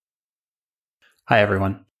Hi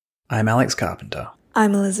everyone, I'm Alex Carpenter.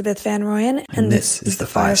 I'm Elizabeth Van Royen, and this is the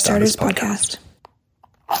Firestarters Podcast.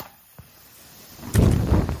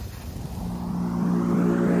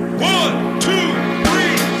 One, two,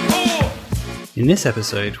 3, 4. In this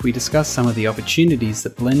episode, we discuss some of the opportunities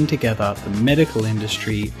that blend together the medical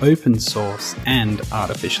industry, open source, and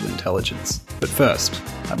artificial intelligence. But first,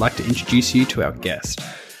 I'd like to introduce you to our guest,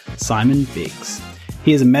 Simon Biggs.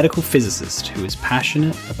 He is a medical physicist who is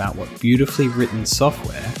passionate about what beautifully written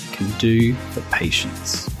software can do for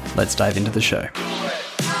patients. Let's dive into the show.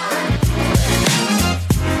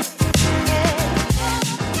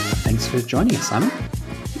 Thanks for joining us, Simon.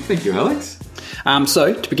 Thank you, Alex.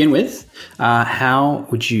 So, to begin with, how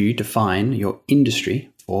would you define your industry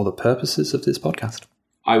for the purposes of this podcast?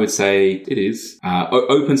 I would say it is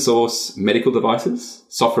open source medical devices,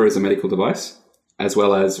 software as a medical device, as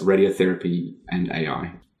well as radiotherapy and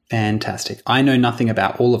AI. Fantastic. I know nothing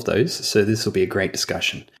about all of those, so this will be a great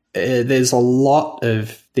discussion. There's a lot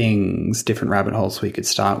of things, different rabbit holes we could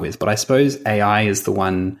start with, but I suppose AI is the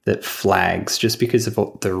one that flags just because of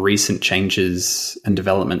the recent changes and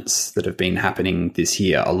developments that have been happening this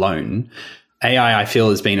year alone. AI, I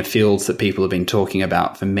feel, has been a field that people have been talking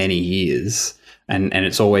about for many years. And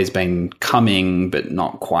it's always been coming, but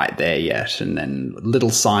not quite there yet. And then little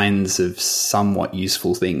signs of somewhat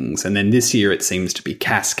useful things. And then this year it seems to be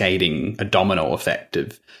cascading a domino effect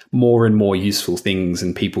of more and more useful things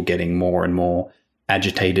and people getting more and more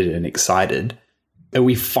agitated and excited. Are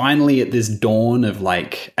we finally at this dawn of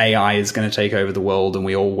like AI is going to take over the world and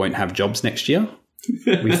we all won't have jobs next year?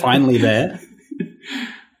 Are we finally there?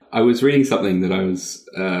 I was reading something that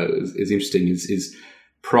is interesting is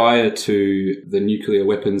prior to the nuclear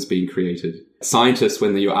weapons being created, scientists,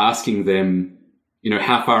 when you're asking them,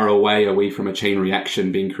 how far away are we from a chain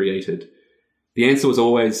reaction being created? The answer was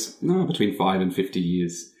always, between 5 and 50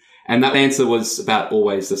 years. And that answer was about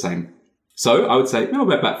always the same. So I would say,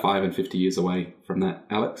 we're about 5 and 50 years away from that,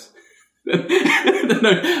 Alex.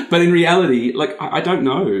 No, but in reality, I don't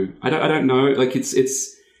know. I don't know.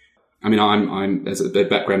 I'm as a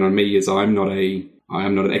background on me is I am not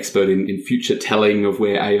an expert in future telling of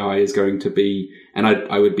where AI is going to be. And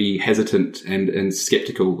I would be hesitant and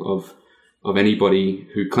skeptical of anybody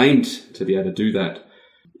who claimed to be able to do that.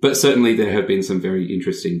 But certainly there have been some very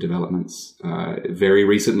interesting developments, very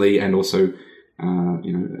recently and also,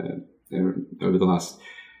 over the last.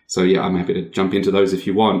 So yeah, I'm happy to jump into those if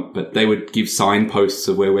you want, but they would give signposts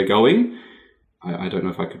of where we're going. I don't know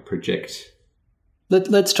if I could project.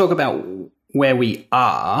 Let's talk about where we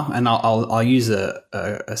are, and I'll use a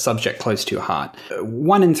subject close to your heart.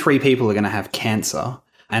 1 in 3 people are going to have cancer,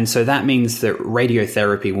 and so that means that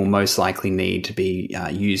radiotherapy will most likely need to be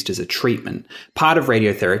used as a treatment. Part of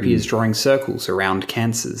radiotherapy is drawing circles around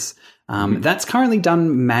cancers. That's currently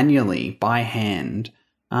done manually by hand.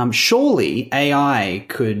 Surely AI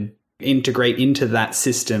could integrate into that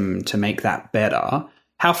system to make that better.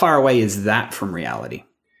 How far away is that from reality?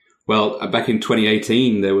 Well, back in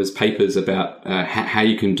 2018, there was papers about how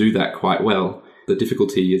you can do that quite well. The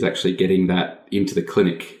difficulty is actually getting that into the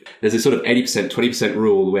clinic. There's this sort of 80%, 20%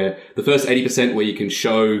 rule where the first 80% where you can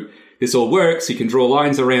show this all works, you can draw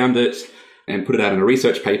lines around it and put it out in a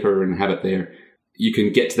research paper and have it there. You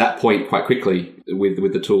can get to that point quite quickly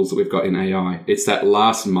with the tools that we've got in AI. It's that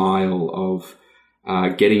last mile of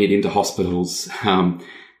getting it into hospitals, having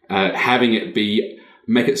it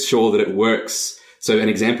make it sure that it works. So an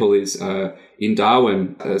example is in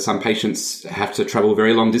Darwin, some patients have to travel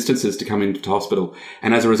very long distances to come into hospital.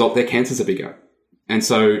 And as a result, their cancers are bigger. And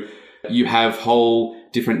so you have whole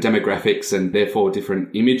different demographics and therefore different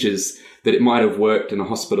images that it might have worked in a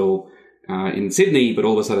hospital in Sydney, but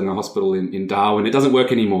all of a sudden a hospital in Darwin, it doesn't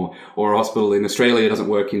work anymore. Or a hospital in Australia doesn't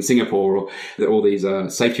work in Singapore, or there are all these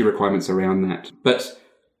safety requirements around that. But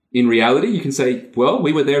in reality, you can say, well,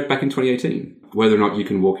 we were there back in 2018. Whether or not you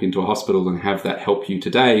can walk into a hospital and have that help you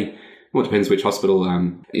today, well, it depends which hospital.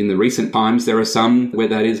 In the recent times, there are some where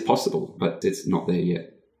that is possible, but it's not there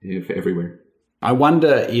yet for everywhere. I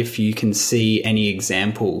wonder if you can see any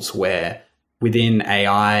examples where within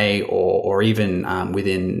AI or even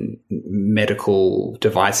within medical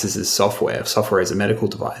devices as software as a medical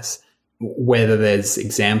device, whether there's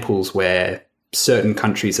examples where certain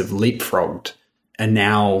countries have leapfrogged and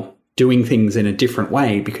now doing things in a different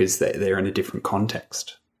way because they're in a different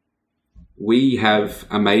context. We have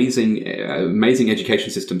amazing education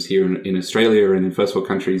systems here in Australia and in first world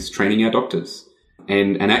countries training our doctors.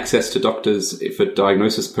 And access to doctors for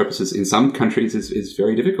diagnosis purposes in some countries is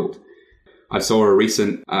very difficult. I saw a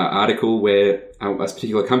recent article where a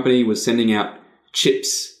particular company was sending out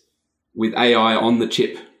chips with AI on the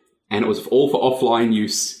chip, and it was all for offline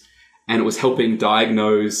use. and it was helping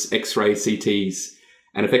diagnose X-ray CTs.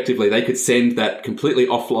 And effectively, they could send that completely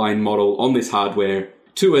offline model on this hardware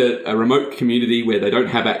to a remote community where they don't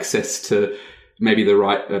have access to maybe the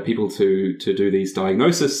right people to do these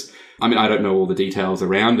diagnoses. I mean, I don't know all the details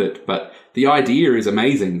around it, but the idea is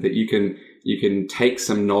amazing that you can take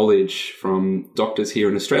some knowledge from doctors here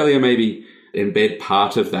in Australia, maybe embed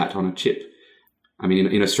part of that on a chip. I mean,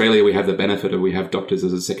 in Australia, we have the benefit of we have doctors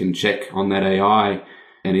as a second check on that AI,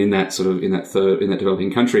 and in that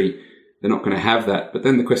developing country, they're not going to have that. But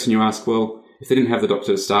then the question you ask, well, if they didn't have the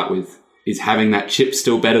doctor to start with, is having that chip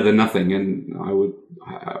still better than nothing? And I would,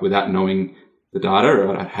 without knowing the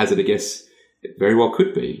data, I'd hazard a guess, it very well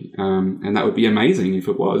could be. And that would be amazing if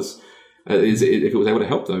it was, if it was able to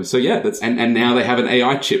help those. So yeah, and now they have an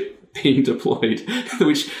AI chip being deployed,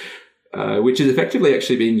 which is effectively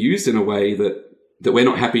actually being used in a way that we're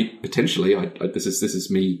not happy potentially. This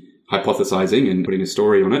is me hypothesizing and putting a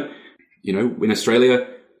story on it. You know, in Australia,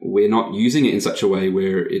 we're not using it in such a way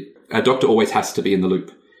where a doctor always has to be in the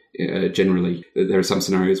loop. Generally, there are some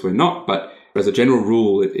scenarios where not, but as a general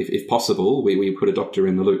rule, if possible, we put a doctor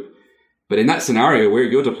in the loop. But in that scenario where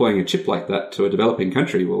you're deploying a chip like that to a developing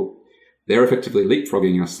country, well, they're effectively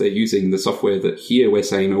leapfrogging us. They're using the software that here we're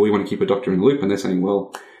saying, oh, we want to keep a doctor in the loop, and they're saying,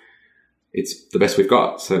 well, it's the best we've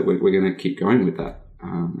got, so we're going to keep going with that.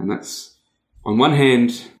 And that's, on one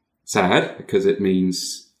hand, sad, because it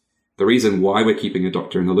means the reason why we're keeping a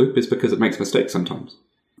doctor in the loop is because it makes mistakes sometimes.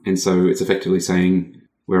 And so it's effectively saying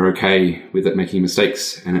we're okay with it making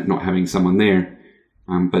mistakes and it not having someone there.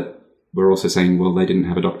 But we're also saying, well, they didn't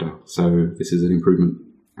have a doctor, so this is an improvement.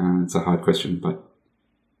 It's a hard question, but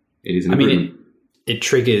it is an improvement. It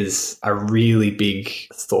triggers a really big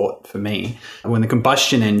thought for me. When the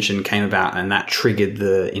combustion engine came about and that triggered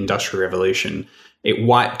the Industrial Revolution, it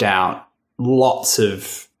wiped out lots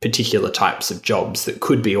of particular types of jobs that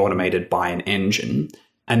could be automated by an engine.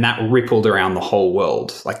 And that rippled around the whole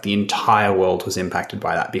world. Like the entire world was impacted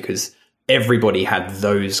by that because everybody had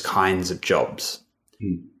those kinds of jobs.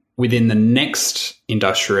 Within the next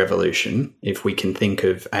Industrial Revolution, if we can think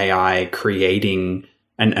of AI creating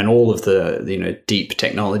and all of the deep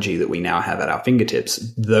technology that we now have at our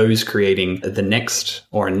fingertips, those creating the next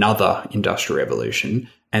or another Industrial Revolution,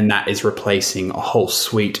 and that is replacing a whole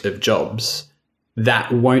suite of jobs,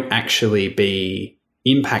 that won't actually be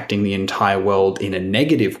impacting the entire world in a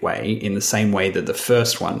negative way in the same way that the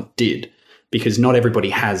first one did, because not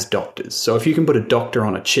everybody has doctors. So if you can put a doctor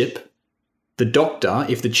on a chip, the doctor,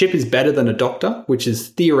 if the chip is better than a doctor, which is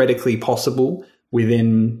theoretically possible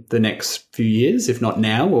within the next few years, if not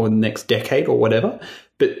now or the next decade or whatever,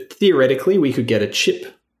 but theoretically we could get a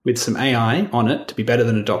chip with some AI on it to be better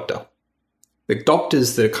than a doctor. The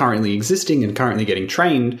doctors that are currently existing and currently getting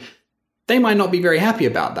trained, they might not be very happy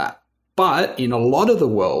about that. But in a lot of the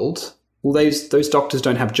world, well, those doctors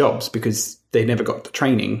don't have jobs because they never got the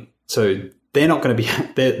training. So they're not going to be,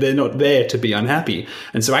 they're not there to be unhappy.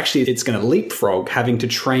 And so actually it's going to leapfrog having to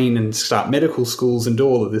train and start medical schools and do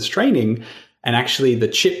all of this training. And actually the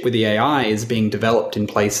chip with the AI is being developed in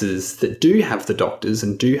places that do have the doctors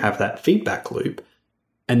and do have that feedback loop.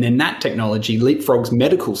 And then that technology leapfrogs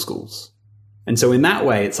medical schools. And so in that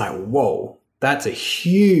way, it's like, whoa, that's a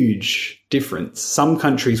huge difference. Some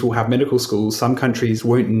countries will have medical schools. Some countries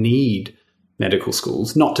won't need medical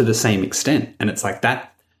schools, not to the same extent. And it's like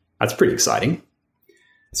that's pretty exciting.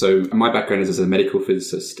 So my background is as a medical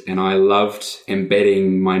physicist, and I loved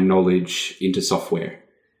embedding my knowledge into software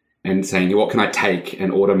and saying, what can I take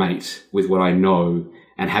and automate with what I know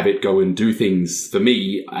and have it go and do things for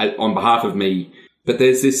me on behalf of me. But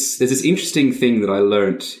there's this interesting thing that I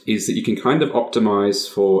learned is that you can kind of optimize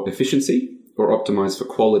for efficiency or optimize for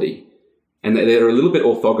quality. And they're a little bit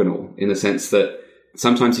orthogonal in the sense that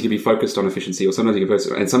sometimes you can be focused on efficiency or sometimes you can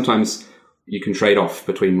focus, and sometimes you can trade off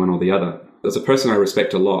between one or the other. There's a person I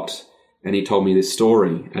respect a lot, and he told me this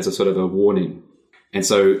story as a sort of a warning. And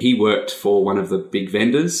so he worked for one of the big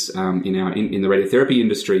vendors in the radiotherapy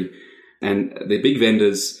industry. And the big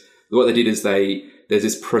vendors, what they did is there's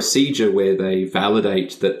this procedure where they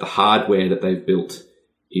validate that the hardware that they've built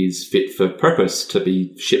is fit for purpose to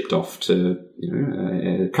be shipped off to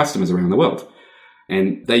customers around the world.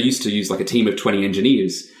 And they used to use like a team of 20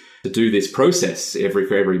 engineers to do this process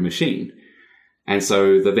for every machine. And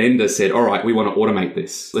so the vendor said, all right, we want to automate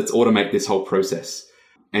this. Let's automate this whole process.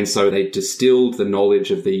 And so they distilled the knowledge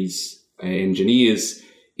of these engineers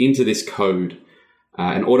into this code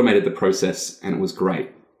and automated the process, and it was great.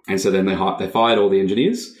 And so then they fired all the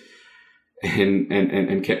engineers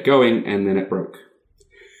and kept going, and then it broke.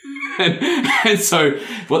 And so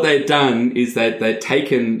what they'd done is that they'd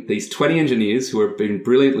taken these 20 engineers who have been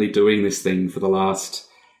brilliantly doing this thing for the last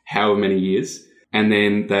however many years. And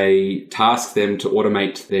then they tasked them to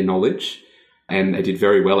automate their knowledge, and they did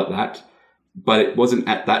very well at that. But it wasn't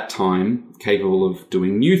at that time capable of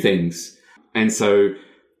doing new things. And so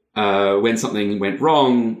when something went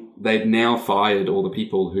wrong, they'd now fired all the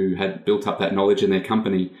people who had built up that knowledge in their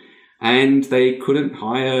company, and they couldn't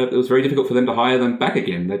hire. It was very difficult for them to hire them back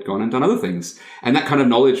again. They'd gone and done other things. And that kind of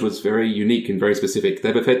knowledge was very unique and very specific.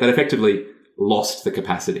 They'd effectively lost the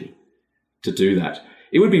capacity to do that.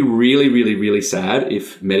 It would be really, really, really sad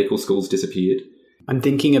if medical schools disappeared. I'm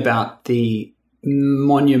thinking about the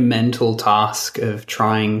monumental task of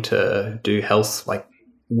trying to do health, like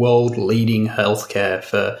world-leading healthcare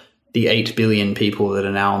for the 8 billion people that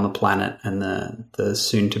are now on the planet, and the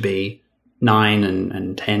soon-to-be 9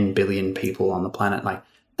 and 10 billion people on the planet. Like,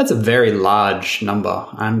 that's a very large number.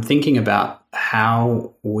 I'm thinking about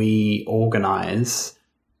how we organize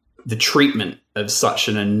the treatment of such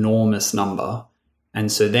an enormous number. And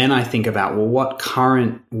so then I think about, well, what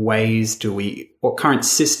current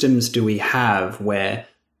systems do we have where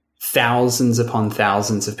thousands upon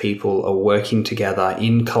thousands of people are working together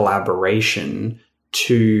in collaboration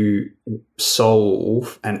to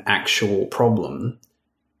solve an actual problem?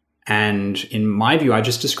 And in my view, I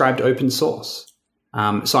just described open source.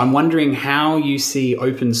 So I'm wondering how you see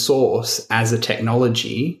open source as a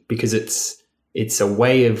technology, because it's a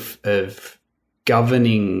way of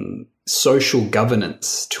governing social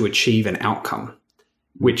governance to achieve an outcome,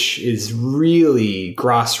 which is really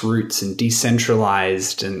grassroots and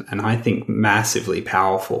decentralized and I think massively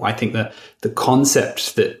powerful. I think that the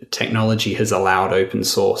concept that technology has allowed open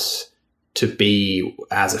source to be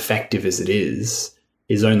as effective as it is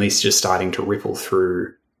only just starting to ripple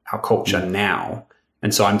through our culture now.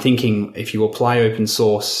 And so I'm thinking, if you apply open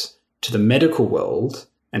source to the medical world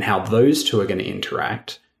and how those two are going to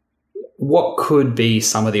interact, what could be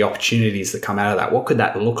some of the opportunities that come out of that? What could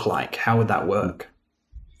that look like? How would that work?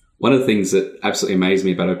 One of the things that absolutely amazed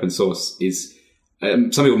me about open source is,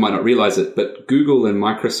 some people might not realize it, but Google and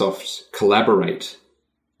Microsoft collaborate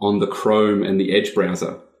on the Chrome and the Edge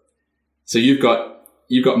browser. So you've got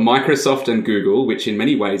Microsoft and Google, which in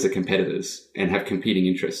many ways are competitors and have competing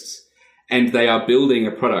interests. And they are building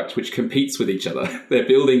a product which competes with each other. They're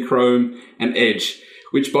building Chrome and Edge,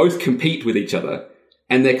 which both compete with each other.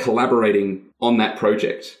 And they're collaborating on that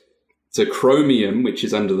project. So Chromium, which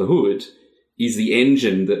is under the hood, is the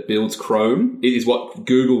engine that builds Chrome. It is what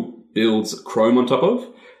Google builds Chrome on top of,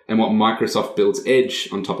 and what Microsoft builds Edge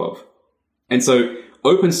on top of. And so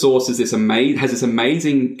open source has this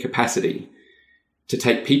amazing capacity to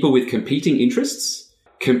take people with competing interests,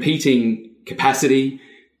 competing capacity,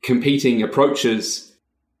 competing approaches,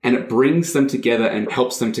 and it brings them together and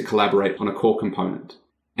helps them to collaborate on a core component.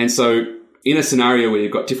 And so in a scenario where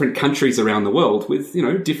you've got different countries around the world with,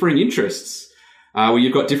 differing interests, where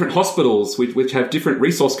you've got different hospitals which have different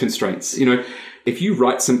resource constraints, if you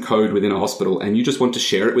write some code within a hospital and you just want to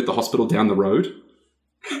share it with the hospital down the road,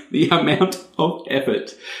 the amount of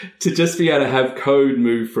effort to just be able to have code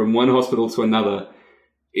move from one hospital to another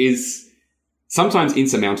is sometimes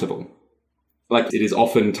insurmountable. Like, it is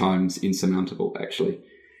oftentimes insurmountable, actually.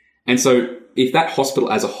 And so if that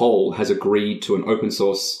hospital as a whole has agreed to an open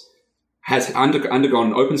source, has undergone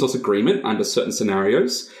an open source agreement under certain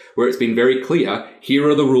scenarios where it's been very clear, here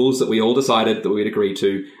are the rules that we all decided that we'd agree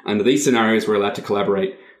to. Under these scenarios, we're allowed to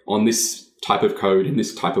collaborate on this type of code in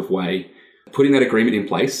this type of way. Putting that agreement in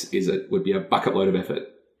place would be a bucket load of effort.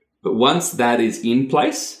 But once that is in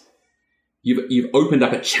place, you've opened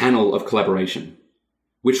up a channel of collaboration,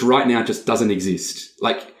 which right now just doesn't exist.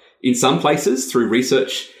 Like, in some places through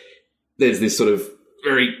research, there's this sort of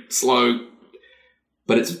very slow,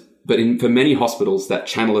 but for many hospitals, that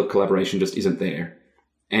channel of collaboration just isn't there.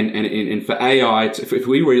 And for AI, if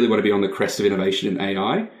we really want to be on the crest of innovation in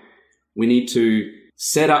AI, we need to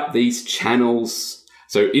set up these channels.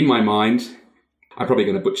 So in my mind, I'm probably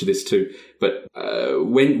going to butcher this too, but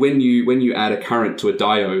when you add a current to a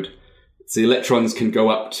diode, the electrons can go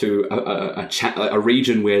up to a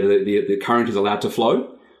region where the current is allowed to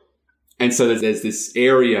flow. And so there's this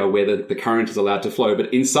area where the current is allowed to flow,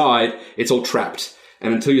 but inside it's all trapped.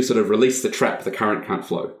 And until you sort of release the trap, the current can't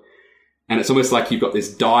flow. And it's almost like you've got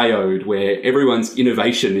this diode where everyone's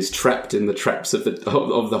innovation is trapped in the traps of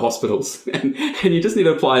the hospitals. And you just need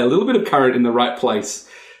to apply a little bit of current in the right place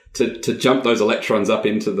to jump those electrons up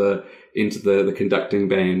into the conducting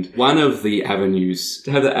band. One of the avenues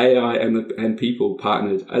to have the AI and people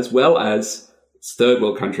partnered, as well as third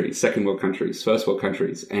world countries, second world countries, first world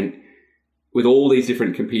countries, and with all these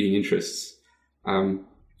different competing interests.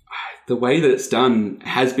 The way that it's done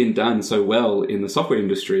has been done so well in the software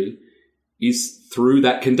industry is through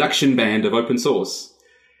that conduction band of open source.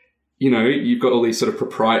 you've got all these sort of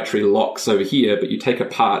proprietary locks over here, but you take a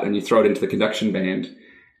part and you throw it into the conduction band,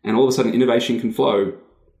 and all of a sudden innovation can flow.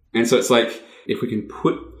 And so it's like, if we can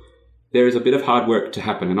there is a bit of hard work to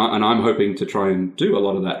happen, and I'm hoping to try and do a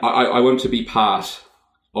lot of that. I want to be part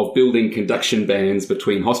of building conduction bands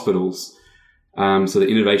between hospitals so that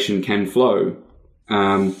innovation can flow.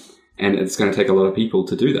 And it's going to take a lot of people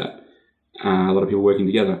to do that, a lot of people working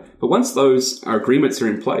together. But once those agreements are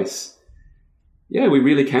in place, yeah, we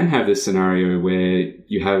really can have this scenario where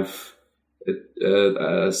you have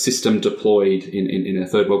a system deployed in a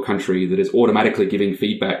third world country that is automatically giving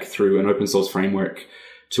feedback through an open source framework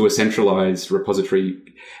to a centralized repository.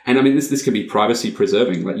 And I mean, this can be privacy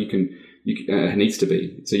preserving. Like it needs to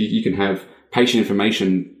be. So you can have patient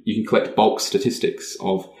information. You can collect bulk statistics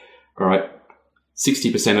of, all right,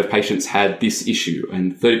 60% of patients had this issue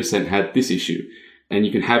and 30% had this issue. And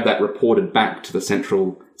you can have that reported back to the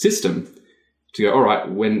central system to go, all right,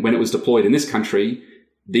 when it was deployed in this country,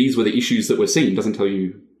 these were the issues that were seen. It doesn't tell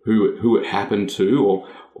you who it happened to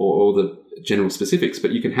or the general specifics,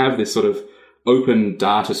 but you can have this sort of open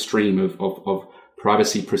data stream of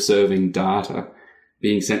privacy preserving data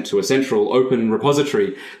being sent to a central open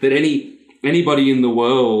repository that anybody in the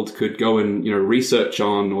world could go and research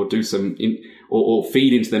on or do some or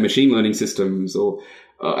feed into their machine learning systems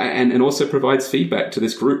and also provides feedback to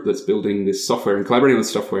this group that's building this software and collaborating on the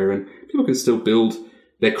software, and people can still build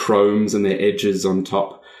their chromes and their edges on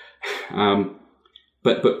top.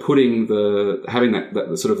 But having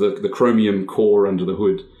that sort of the chromium core under the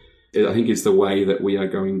hood, I think is the way that we are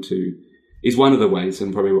is one of the ways,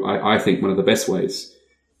 and probably I think one of the best ways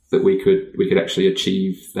that we could actually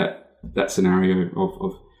achieve that scenario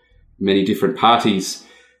of many different parties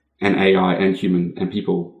and AI and human and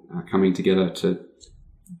people coming together to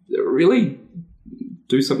really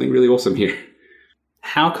do something really awesome here.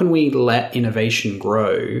 How can we let innovation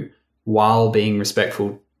grow while being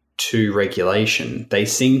respectful to regulation? They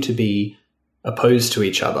seem to be opposed to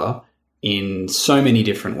each other in so many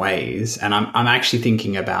different ways. And I'm actually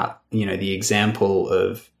thinking about, the example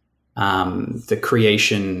of the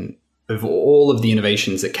creation of all of the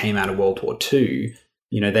innovations that came out of World War II.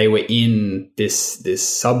 They were in this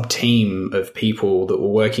sub-team of people that were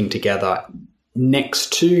working together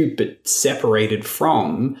next to but separated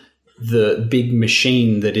from the big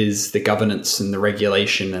machine that is the governance and the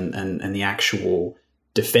regulation and the actual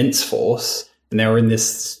defense force. And they were in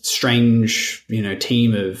this strange,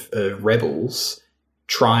 team of rebels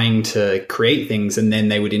trying to create things, and then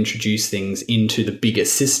they would introduce things into the bigger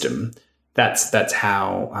system. That's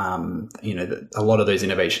how, a lot of those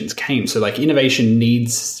innovations came. So like innovation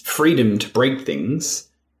needs freedom to break things,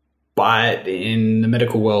 but in the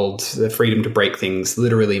medical world, the freedom to break things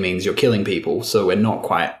literally means you're killing people. So we're not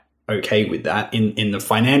quite okay with that. In the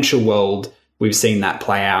financial world, we've seen that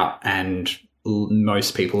play out, and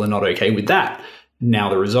most people are not okay with that. Now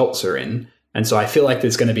the results are in. And so I feel like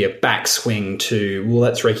there's going to be a backswing to, well,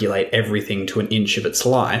 let's regulate everything to an inch of its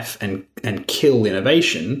life and kill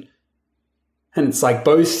innovation. And it's like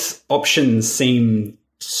both options seem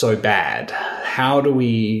so bad. How do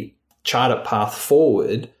we chart a path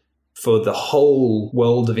forward for the whole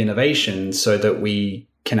world of innovation so that we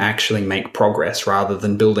can actually make progress rather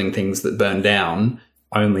than building things that burn down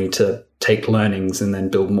only to take learnings and then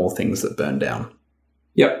build more things that burn down?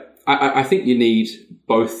 Yep. I think you need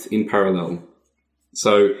both in parallel.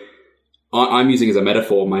 So I'm using as a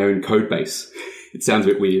metaphor my own code base. It sounds a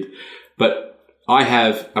bit weird, but I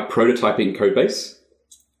have a prototyping code base,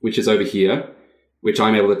 which is over here, which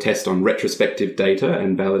I'm able to test on retrospective data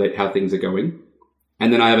and validate how things are going.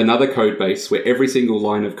 And then I have another code base where every single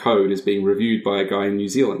line of code is being reviewed by a guy in New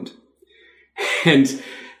Zealand. And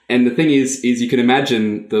the thing is you can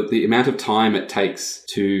imagine the amount of time it takes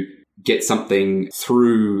to get something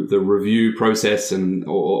through the review process and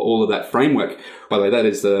all of that framework. By the way, that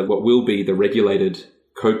is what will be the regulated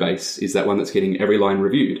code base, is that one that's getting every line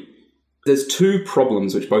reviewed. There's two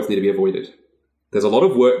problems which both need to be avoided. There's a lot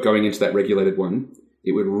of work going into that regulated one.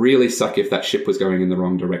 It would really suck if that ship was going in the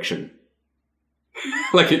wrong direction.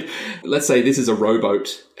 Let's say this is a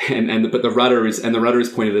rowboat but the rudder is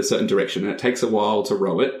pointed a certain direction, and it takes a while to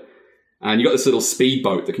row it. And you've got this little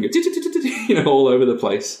speedboat that can go all over the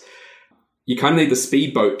place. You kind of need the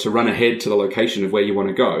speedboat to run ahead to the location of where you want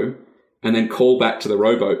to go, and then call back to the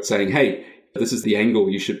rowboat saying, hey, this is the angle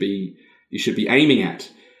you should be aiming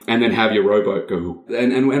at, and then have your rowboat go.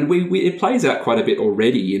 And we it plays out quite a bit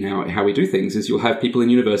already in how we do things. Is you'll have people in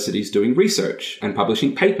universities doing research and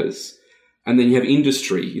publishing papers, and then you have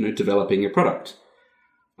industry, developing a product.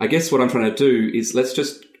 I guess what I'm trying to do is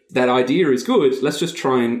that idea is good. Let's just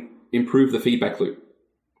try and improve the feedback loop.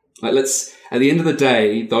 Like at the end of the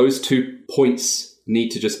day, those 2 points need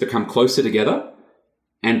to just become closer together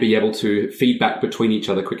and be able to feed back between each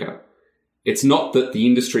other quicker. It's not that the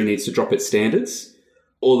industry needs to drop its standards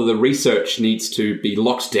or that the research needs to be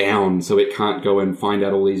locked down so it can't go and find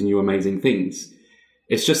out all these new amazing things.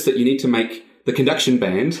 It's just that you need to make the conduction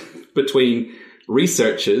band between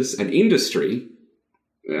researchers and industry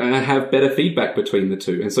have better feedback between the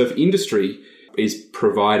two. And so if industry is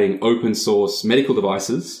providing open source medical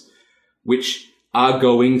devices, which are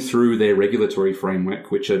going through their regulatory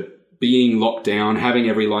framework, which are being locked down, having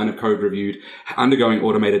every line of code reviewed, undergoing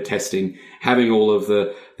automated testing, having all of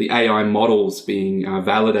the AI models being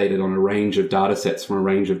validated on a range of data sets from a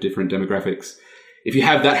range of different demographics. If you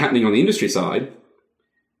have that happening on the industry side,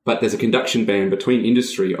 but there's a conduction band between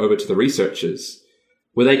industry over to the researchers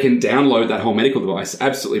where they can download that whole medical device,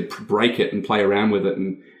 absolutely break it and play around with it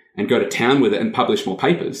and go to town with it and publish more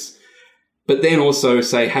papers. But then also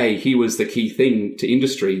say, hey, here was the key thing to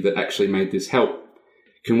industry that actually made this help.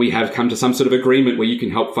 Can we have come to some sort of agreement where you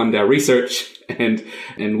can help fund our research and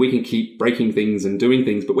we can keep breaking things and doing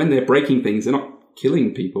things? But when they're breaking things, they're not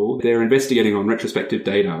killing people. They're investigating on retrospective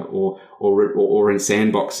data or in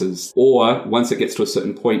sandboxes. Or once it gets to a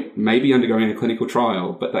certain point, maybe undergoing a clinical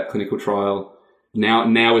trial. But that clinical trial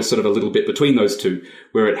now is sort of a little bit between those two,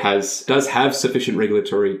 where it does have sufficient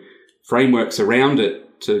regulatory frameworks around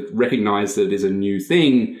it to recognize that it is a new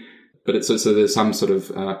thing. But it's so there's some sort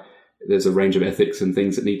of there's a range of ethics and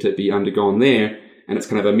things that need to be undergone there, and it's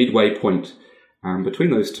kind of a midway point between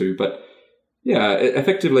those two. But yeah,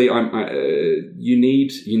 effectively, you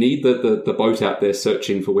need the boat out there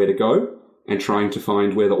searching for where to go and trying to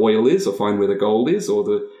find where the oil is, or find where the gold is, or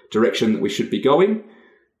the direction that we should be going,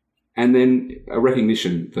 and then a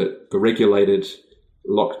recognition that the regulated,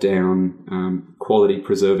 lockdown, quality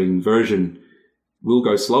preserving version will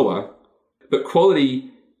go slower, but quality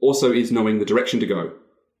also is knowing the direction to go.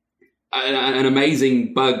 An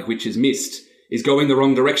amazing bug which is missed is going the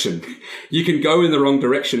wrong direction. You can go in the wrong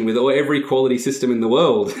direction with every quality system in the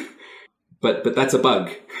world, but that's a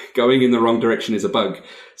bug. Going in the wrong direction is a bug.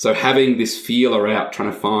 So having this feeler out,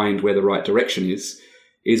 trying to find where the right direction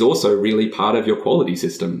is also really part of your quality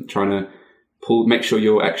system, trying to make sure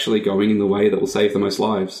you're actually going in the way that will save the most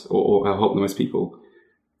lives or help the most people.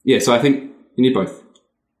 Yeah, so I think you need both.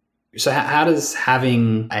 So how does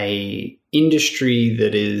having a industry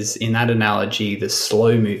that is, in that analogy, the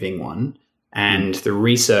slow-moving one, and the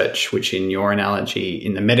research, which in your analogy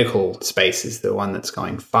in the medical space is the one that's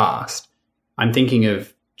going fast, I'm thinking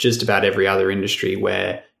of just about every other industry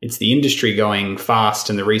where it's the industry going fast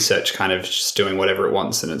and the research kind of just doing whatever it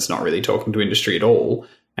wants, and it's not really talking to industry at all,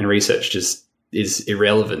 and research just is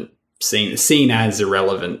irrelevant, seen as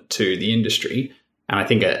irrelevant to the industry. And I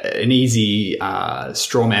think an easy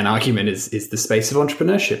straw man argument is the space of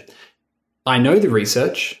entrepreneurship. I know the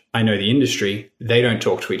research, I know the industry, they don't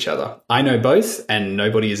talk to each other. I know both, and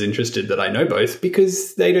nobody is interested that I know both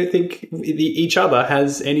because they don't think each other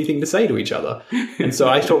has anything to say to each other. And so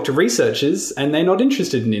I talk to researchers and they're not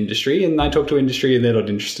interested in industry, and I talk to industry and they're not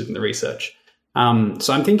interested in the research.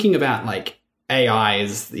 So I'm thinking about like AI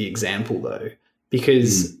as the example though,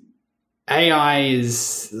 because AI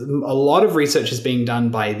is, a lot of research is being done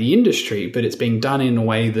by the industry, but it's being done in a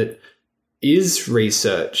way that is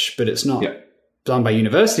research, but it's not done by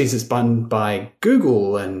universities. It's done by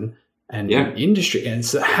Google and industry. And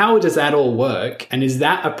so how does that all work? And is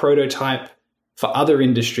that a prototype for other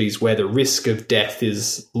industries where the risk of death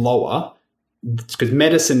is lower? Because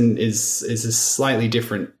medicine is a slightly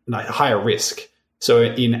different, like higher risk. So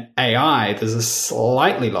in AI, there's a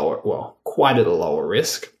slightly lower, well, quite a lower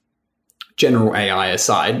risk. General AI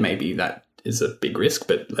aside, maybe that is a big risk,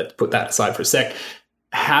 but let's put that aside for a sec.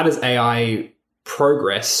 How does AI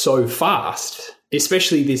progress so fast,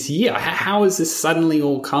 especially this year? How has this suddenly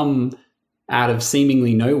all come out of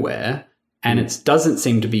seemingly nowhere, and it doesn't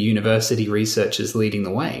seem to be university researchers leading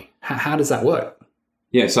the way? How does that work?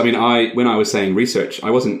 Yes, I mean, when I was saying research, I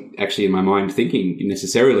wasn't actually in my mind thinking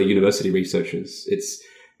necessarily university researchers. It's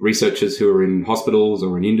researchers who are in hospitals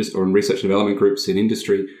or in industry or in research and development groups in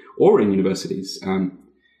industry or in universities.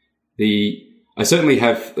 I certainly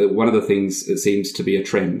have one of the things that seems to be a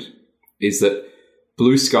trend is that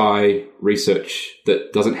blue sky research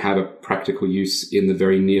that doesn't have a practical use in the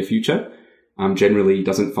very near future generally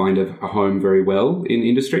doesn't find a home very well in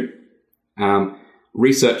industry.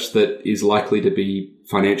 Research that is likely to be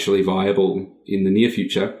financially viable in the near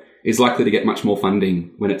future is likely to get much more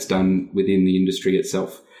funding when it's done within the industry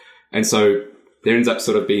itself. And so there ends up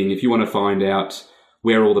sort of being, if you want to find out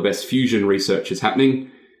where all the best fusion research is happening,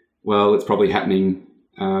 well, it's probably happening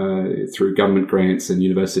through government grants and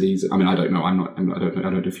universities. I mean, I don't know. I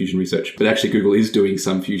don't do fusion research, but actually Google is doing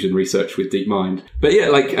some fusion research with DeepMind. But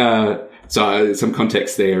yeah, so some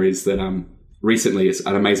context there is that recently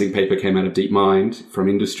an amazing paper came out of DeepMind from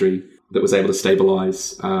industry that was able to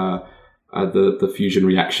stabilize the fusion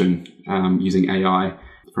reaction using AI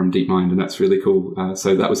from DeepMind, and that's really cool.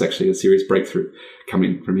 So that was actually a serious breakthrough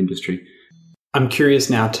coming from industry. I'm curious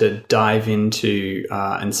now to dive into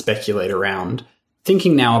and speculate around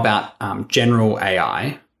thinking now about general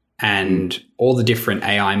AI and all the different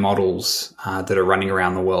AI models that are running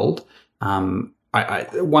around the world. I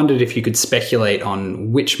wondered if you could speculate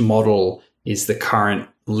on which model is the current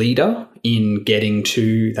leader in getting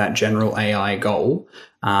to that general AI goal,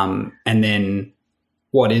 and then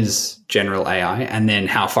what is general AI, and then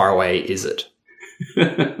how far away is it?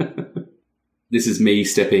 This is me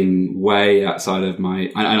stepping way outside of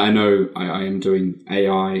I know I am doing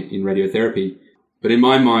AI in radiotherapy, but in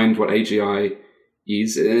my mind, what AGI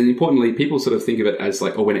is, and importantly, people sort of think of it as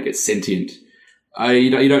like, when it gets sentient.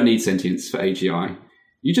 You don't need sentience for AGI.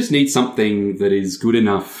 You just need something that is good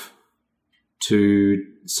enough to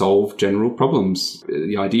solve general problems.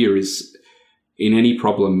 The idea is in any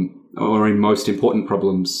problem, or in most important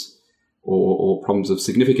problems or problems of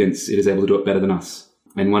significance, it is able to do it better than us.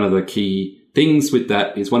 And one of the key things with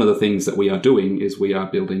that is one of the things that we are doing is we are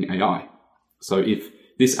building AI. So if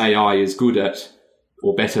this AI is good at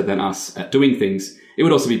or better than us at doing things, it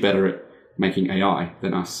would also be better at making AI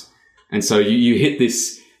than us. And so you hit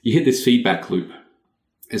this feedback loop.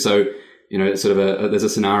 And so, sort of there's a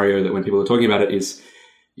scenario that when people are talking about it is,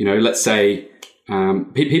 let's say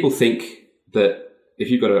people think that if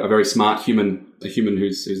you've got a very smart human, a human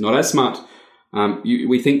who's not as smart,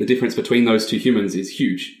 we think the difference between those two humans is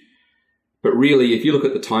huge. But really, if you look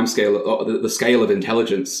at the time scale, the scale of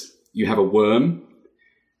intelligence, you have a worm,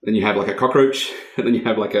 then you have like a cockroach, and then you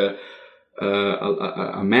have like a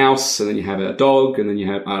mouse, and then you have a dog, and then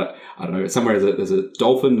you have, I don't know, somewhere there's a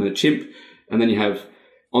dolphin and a chimp, and then you have,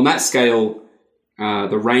 on that scale,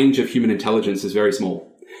 the range of human intelligence is very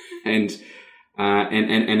small. And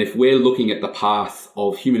if we're looking at the path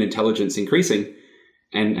of human intelligence increasing,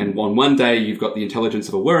 and on one day you've got the intelligence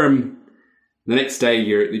of a worm, the next day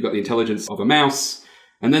you've got the intelligence of a mouse,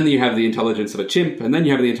 and then you have the intelligence of a chimp, and then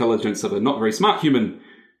you have the intelligence of a not very smart human,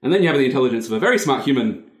 and then you have the intelligence of a very smart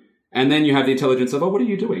human, and then you have the intelligence of, what are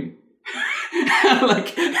you doing? And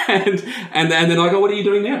then like, what are you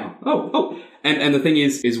doing now? And the thing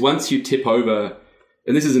is once you tip over,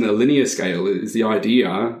 and this isn't a linear scale, is the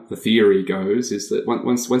idea, the theory goes, is that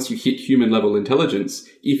once you hit human level intelligence,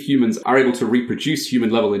 if humans are able to reproduce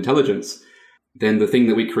human level intelligence, then the thing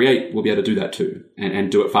that we create will be able to do that too,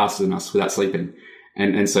 and do it faster than us without sleeping.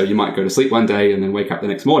 And so you might go to sleep one day and then wake up the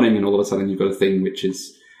next morning, and all of a sudden you've got a thing which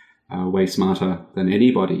is way smarter than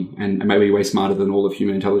anybody, and maybe way smarter than all of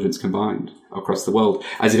human intelligence combined across the world,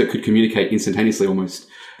 as if it could communicate instantaneously almost.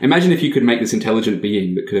 Imagine if you could make this intelligent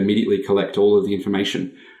being that could immediately collect all of the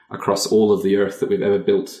information across all of the earth that we've ever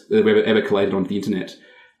built, that we've ever collated onto the internet,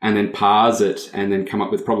 and then parse it and then come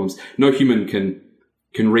up with problems. No human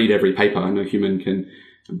can read every paper. No human can,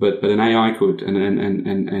 but an AI could, and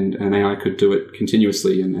an AI could do it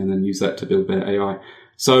continuously and then use that to build better AI.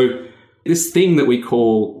 So this thing that we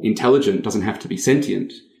call intelligent doesn't have to be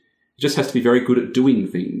sentient. It just has to be very good at doing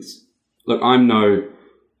things. Look, I'm no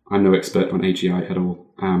expert on AGI at all.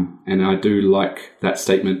 And I do like that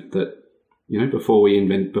statement that, before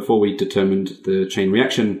we determined the chain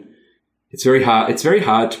reaction, it's very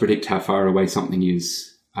hard to predict how far away something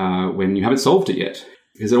is, when you haven't solved it yet.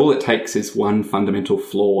 Because all it takes is one fundamental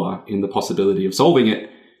flaw in the possibility of solving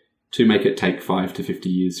it to make it take 5 to 50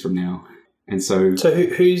 years from now. And so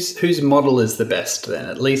whose model is the best then?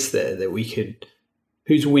 At least that we could,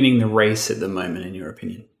 who's winning the race at the moment, in your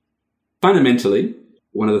opinion? Fundamentally,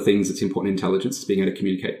 one of the things that's important in intelligence is being able to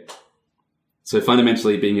communicate. So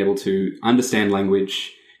fundamentally, being able to understand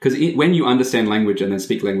language, because when you understand language and then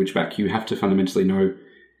speak language back, you have to fundamentally know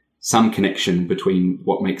some connection between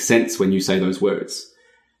what makes sense when you say those words.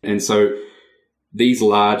 And so these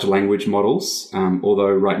large language models,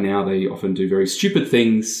 although right now they often do very stupid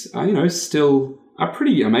things, still are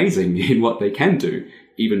pretty amazing in what they can do.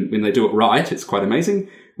 Even when they do it right, it's quite amazing.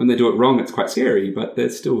 When they do it wrong, it's quite scary, but they're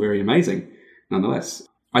still very amazing nonetheless.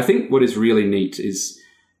 I think what is really neat is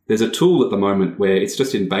there's a tool at the moment where it's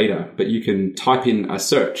just in beta, but you can type in a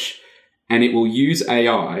search and it will use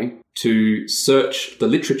AI to search the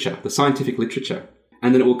literature, the scientific literature,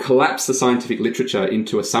 and then it will collapse the scientific literature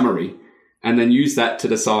into a summary and then use that to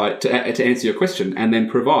decide to answer your question, and then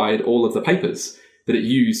provide all of the papers that it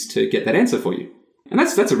used to get that answer for you. And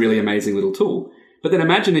that's a really amazing little tool. But then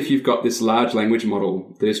imagine if you've got this large language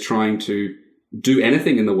model that is trying to do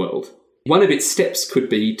anything in the world. One of its steps could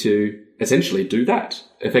be to essentially do that.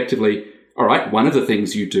 Effectively, all right, one of the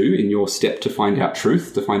things you do in your step to find out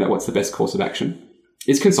truth, to find out what's the best course of action,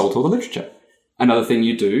 is consult all the literature. Another thing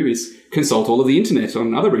you do is consult all of the internet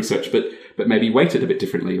on other research, but maybe weight it a bit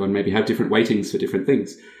differently, or maybe have different weightings for different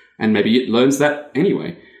things. And maybe it learns that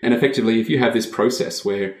anyway. And effectively, if you have this process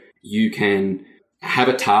where you can have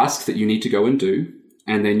a task that you need to go and do,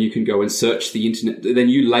 and then you can go and search the internet, then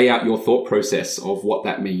you lay out your thought process of what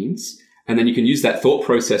that means. And then you can use that thought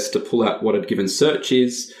process to pull out what a given search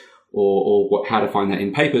is, or how to find that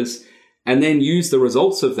in papers, and then use the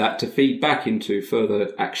results of that to feed back into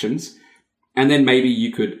further actions. And then maybe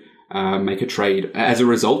you could make a trade. As a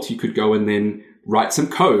result, you could go and then write some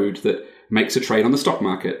code that makes a trade on the stock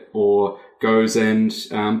market, or goes and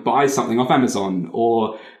buys something off Amazon,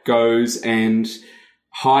 or goes and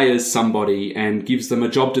hires somebody and gives them a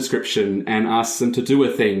job description and asks them to do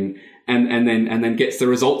a thing, and then gets the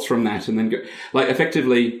results from that, and then go, like,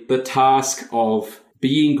 effectively the task of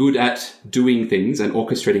being good at doing things and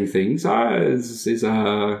orchestrating things is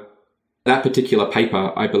that particular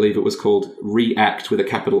paper, I believe it was called React with a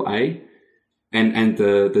capital A. And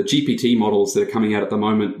the GPT models that are coming out at the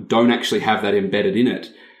moment don't actually have that embedded in it.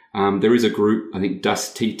 There is a group, I think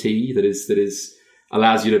DustTT, that is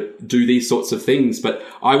allows you to do these sorts of things. But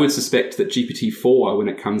I would suspect that GPT-4, when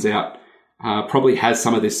it comes out, probably has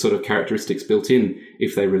some of this sort of characteristics built in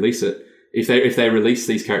if they release it. If they release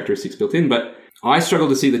these characteristics built in. But I struggle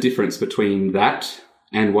to see the difference between that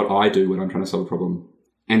and what I do when I'm trying to solve a problem.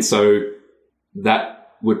 And so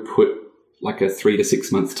that would put like a 3 to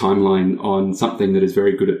 6 month timeline on something that is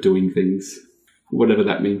very good at doing things, whatever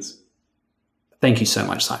that means. Thank you so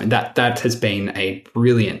much, Simon. That has been a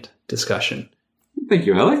brilliant discussion. Thank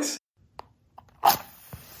you, Alex. 1,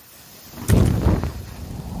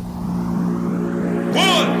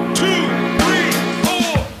 2, 3,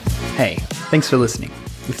 4. Hey, thanks for listening.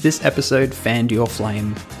 If this episode fanned your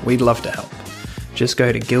flame, we'd love to help. Just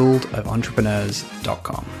go to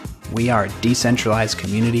guildofontrepreneurs.com. We are a decentralized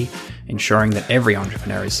community ensuring that every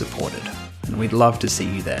entrepreneur is supported, and we'd love to see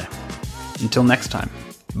you there. Until next time,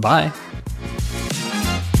 bye.